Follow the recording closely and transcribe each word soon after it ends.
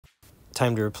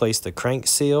Time to replace the crank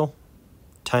seal,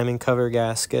 timing cover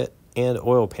gasket, and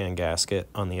oil pan gasket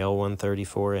on the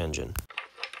L134 engine.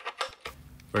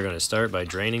 We're going to start by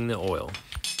draining the oil.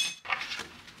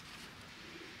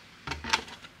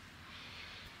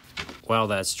 While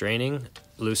that's draining,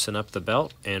 loosen up the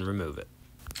belt and remove it.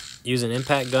 Use an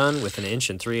impact gun with an 1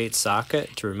 3/8"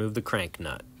 socket to remove the crank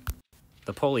nut.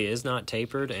 The pulley is not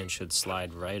tapered and should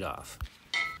slide right off.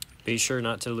 Be sure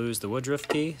not to lose the woodruff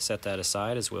key, set that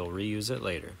aside as we'll reuse it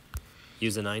later.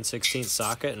 Use a 9/16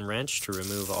 socket and wrench to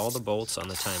remove all the bolts on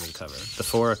the timing cover. The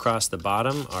 4 across the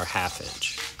bottom are 1/2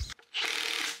 inch.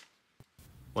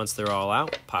 Once they're all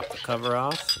out, pop the cover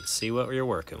off and see what you're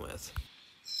working with.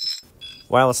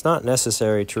 While it's not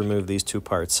necessary to remove these 2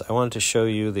 parts, I wanted to show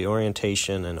you the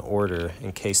orientation and order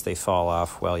in case they fall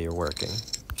off while you're working.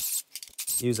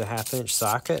 Use a 1/2 inch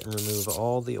socket and remove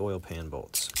all the oil pan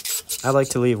bolts. I like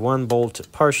to leave 1 bolt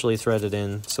partially threaded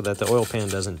in so that the oil pan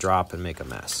doesn't drop and make a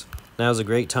mess. Now is a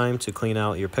great time to clean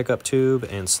out your pickup tube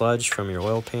and sludge from your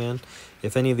oil pan.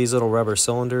 If any of these little rubber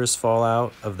cylinders fall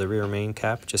out of the rear main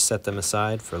cap, just set them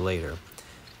aside for later.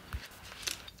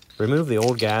 Remove the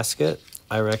old gasket.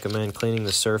 I recommend cleaning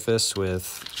the surface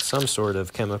with some sort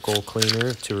of chemical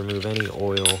cleaner to remove any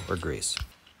oil or grease.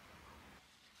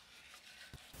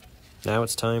 Now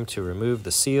it's time to remove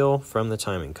the seal from the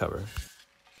timing cover.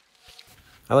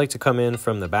 I like to come in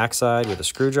from the backside with a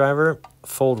screwdriver,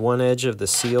 fold one edge of the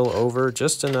seal over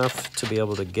just enough to be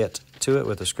able to get to it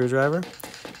with a screwdriver,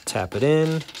 tap it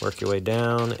in, work your way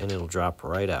down, and it'll drop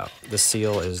right out. The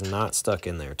seal is not stuck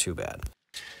in there too bad.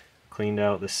 Cleaned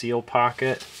out the seal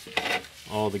pocket.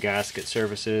 All the gasket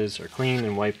surfaces are clean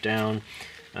and wiped down.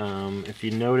 If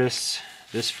you notice,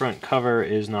 this front cover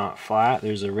is not flat.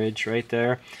 There's a ridge right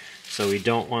there. So we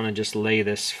don't want to just lay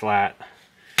this flat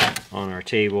on our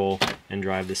table and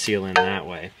drive the seal in that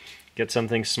way. Get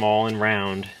something small and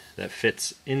round that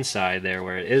fits inside there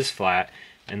where it is flat,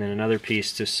 and then another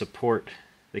piece to support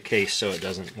the case so it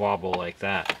doesn't wobble like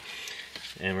that.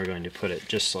 And we're going to put it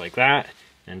just like that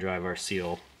and drive our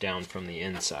seal down from the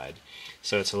inside.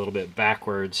 So it's a little bit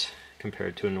backwards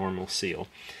compared to a normal seal.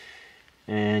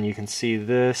 And you can see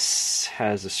this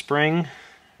has a spring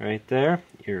right there.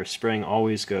 Your spring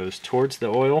always goes towards the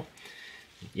oil.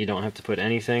 You don't have to put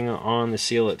anything on the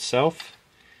seal itself.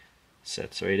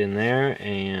 Sets right in there,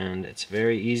 and it's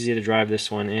very easy to drive this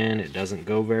one in. It doesn't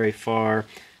go very far,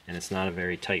 and it's not a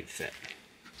very tight fit.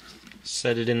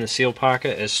 Set it in the seal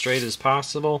pocket as straight as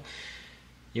possible.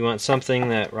 You want something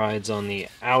that rides on the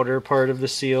outer part of the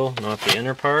seal, not the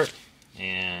inner part,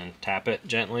 and tap it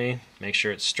gently, make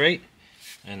sure it's straight,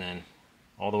 and then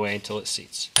all the way until it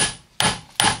seats.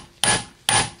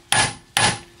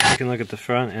 You can look at the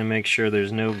front and make sure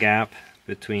there's no gap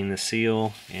between the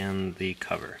seal and the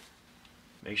cover.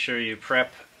 Make sure you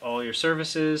prep all your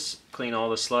surfaces, clean all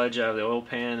the sludge out of the oil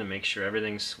pan, and make sure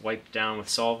everything's wiped down with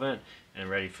solvent and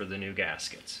ready for the new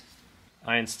gaskets.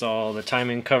 I install the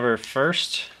timing cover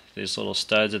first. These little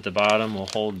studs at the bottom will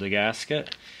hold the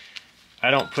gasket. I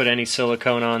don't put any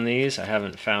silicone on these. I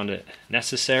haven't found it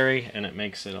necessary, and it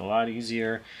makes it a lot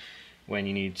easier when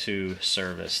you need to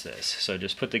service this. So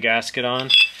just put the gasket on,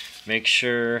 make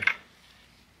sure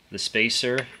the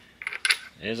spacer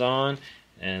is on,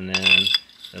 and then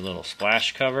the little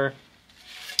splash cover,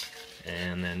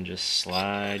 and then just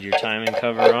slide your timing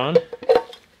cover on.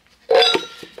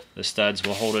 The studs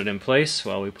will hold it in place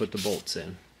while we put the bolts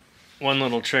in. One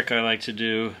little trick I like to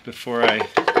do before I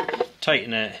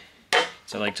tighten it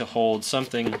is I like to hold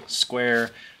something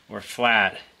square or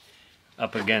flat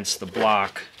up against the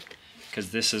block,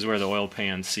 because this is where the oil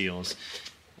pan seals.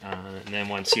 And then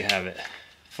once you have it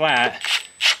flat,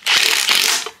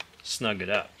 snug it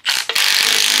up.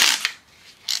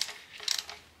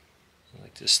 I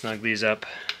like to snug these up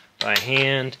by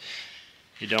hand.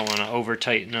 You don't want to over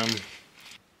tighten them.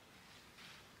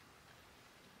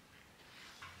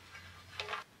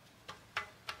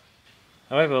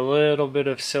 I have a little bit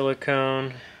of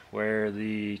silicone where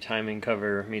the timing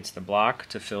cover meets the block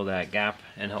to fill that gap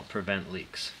and help prevent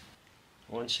leaks.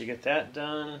 Once you get that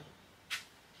done,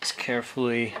 just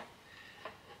carefully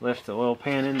lift the oil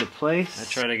pan into place.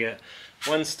 I try to get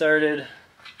one started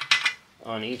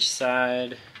on each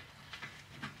side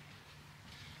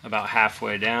about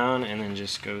halfway down, and then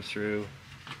just go through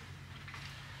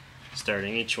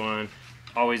starting each one.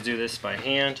 Always do this by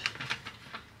hand,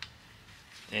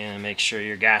 and make sure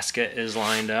your gasket is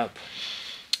lined up.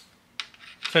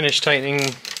 Finish tightening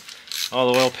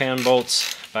all the oil pan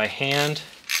bolts by hand.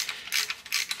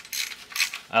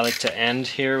 I like to end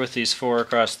here with these 4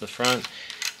 across the front.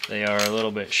 They are a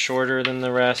little bit shorter than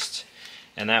the rest,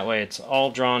 and that way it's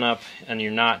all drawn up and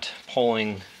you're not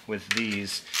pulling with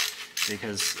these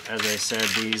because, as I said,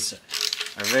 these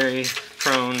are very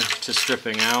prone to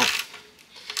stripping out.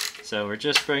 So we're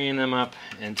just bringing them up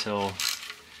until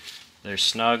they're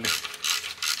snug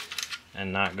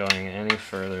and not going any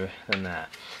further than that.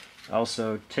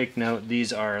 Also, take note,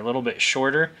 these are a little bit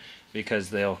shorter because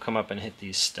they'll come up and hit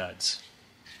these studs.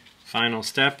 Final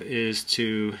step is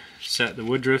to set the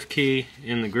woodruff key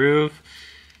in the groove.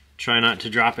 Try not to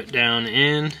drop it down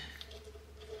in.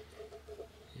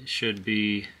 It should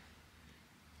be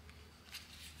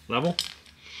level.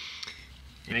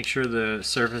 Make sure the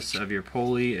surface of your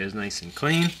pulley is nice and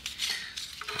clean.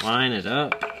 Line it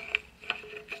up.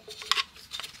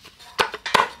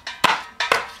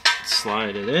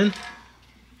 Slide it in.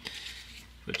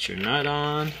 Put your nut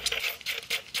on.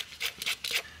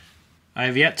 I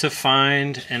have yet to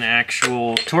find an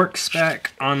actual torque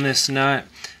spec on this nut.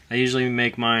 I usually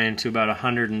make mine to about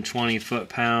 120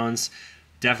 foot-pounds.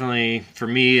 Definitely, for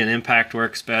me, an impact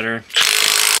works better.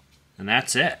 And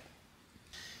that's it.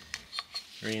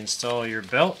 Reinstall your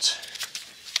belt.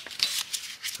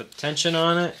 Put tension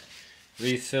on it.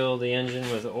 Refill the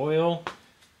engine with oil.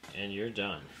 And you're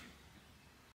done.